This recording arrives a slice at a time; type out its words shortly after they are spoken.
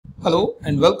Hello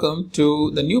and welcome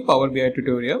to the new Power BI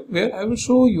tutorial where I will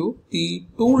show you the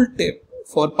tooltip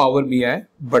for Power BI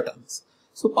buttons.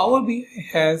 So Power BI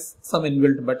has some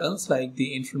inbuilt buttons like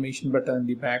the information button,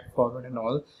 the back, forward and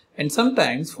all. And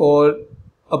sometimes for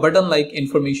a button like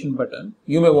information button,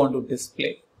 you may want to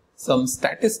display some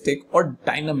statistic or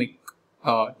dynamic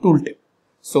tooltip.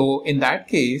 So in that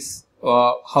case,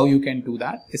 how you can do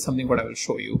that is something what I will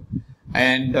show you.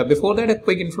 And before that, a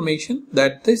quick information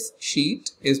that this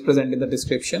sheet is present in the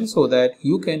description so that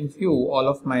you can view all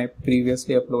of my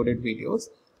previously uploaded videos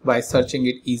by searching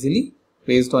it easily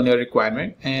based on your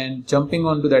requirement and jumping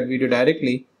onto that video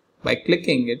directly by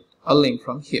clicking a link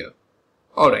from here.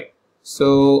 Alright,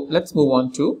 so let's move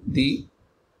on to the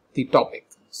topic.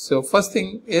 So first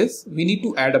thing is we need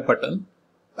to add a button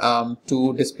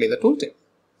to display the tooltip.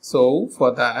 So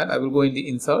for that, I will go in the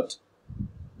insert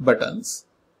buttons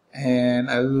and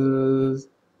I will,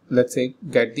 let's say,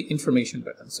 get the information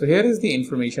button. So here is the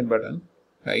information button,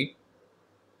 right?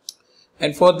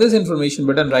 And for this information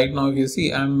button right now, if you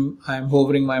see, I'm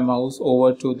hovering my mouse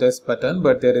over to this button,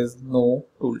 but there is no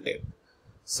tooltip.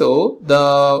 So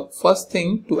the first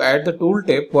thing to add the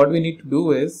tooltip, what we need to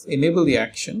do is enable the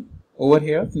action over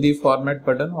here in the format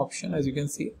button option. As you can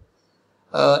see,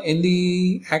 in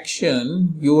the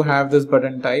action, you have this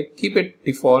button type. Keep it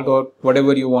default or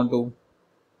whatever you want to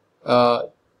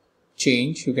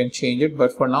change, you can change it,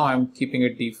 but for now I'm keeping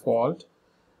it default.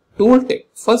 Tooltip,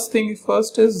 first thing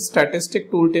first is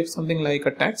statistic tooltip, something like a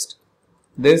text.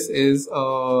 This is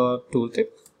a tooltip.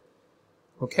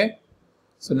 Okay,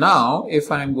 so now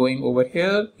if I'm going over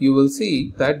here, you will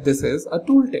see that this is a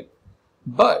tooltip,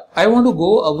 but I want to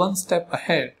go one step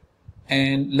ahead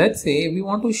and let's say we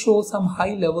want to show some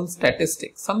high level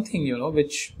statistics, something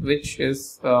which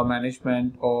is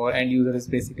management or end user is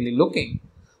basically looking.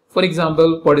 For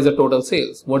example, what is the total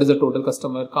sales? What is the total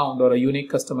customer count or a unique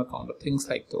customer count or things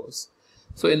like those.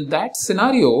 So in that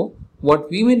scenario, what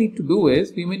we may need to do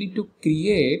is we may need to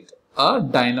create a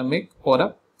dynamic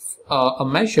or a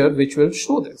measure which will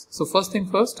show this. So first thing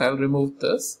first, I'll remove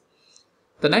this.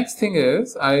 The next thing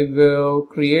is I will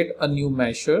create a new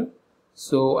measure.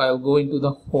 So I'll go into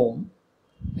the home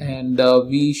and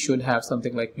we should have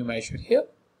something like new measure here.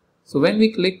 So when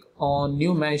we click on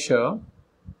new measure,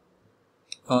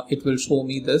 it will show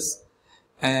me this,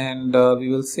 and we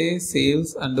will say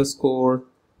sales underscore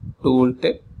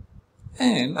tooltip,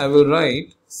 and I will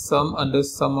write sum under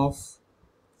sum of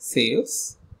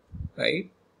sales, right?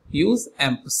 Use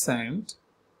ampersand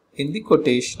in the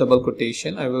quotation, double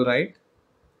quotation. I will write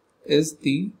is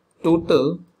the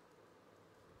total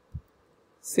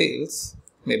sales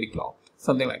maybe clocked,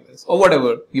 something like this, or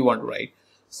whatever you want to write.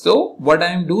 So what I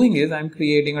am doing is I'm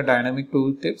creating a dynamic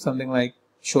tooltip, something like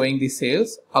showing the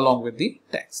sales along with the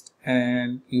text,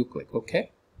 and you click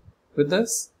OK with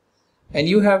this and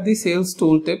you have the sales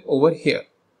tooltip over here.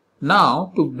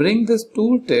 Now to bring this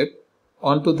tooltip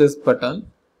onto this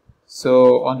button,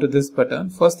 so onto this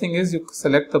button, first thing is you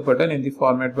select the button in the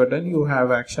format button, you have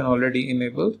action already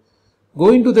enabled. Go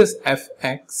into this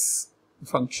fx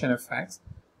function fx,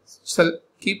 so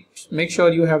make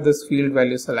sure you have this field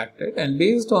value selected, and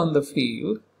based on the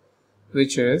field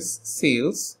which is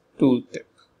sales tooltip,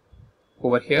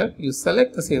 over here you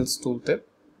select the sales tooltip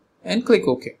and click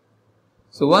OK.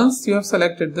 So once you have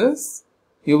selected this,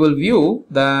 you will view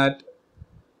that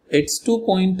it's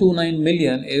 2.29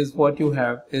 million is what you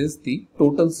have is the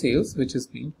total sales which is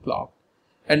being clocked.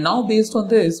 And now based on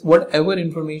this, whatever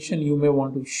information you may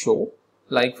want to show,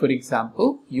 like for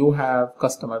example, you have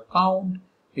customer count,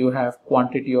 you have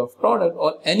quantity of product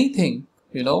or anything,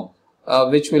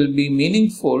 which will be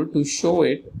meaningful to show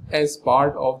it as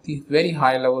part of the very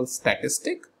high level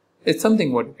statistic. It's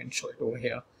something what you can show it over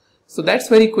here. So that's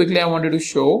very quickly I wanted to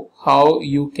show how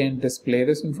you can display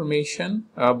this information,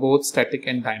 both static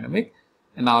and dynamic.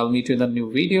 And I'll meet you in the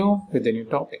new video with a new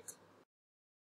topic.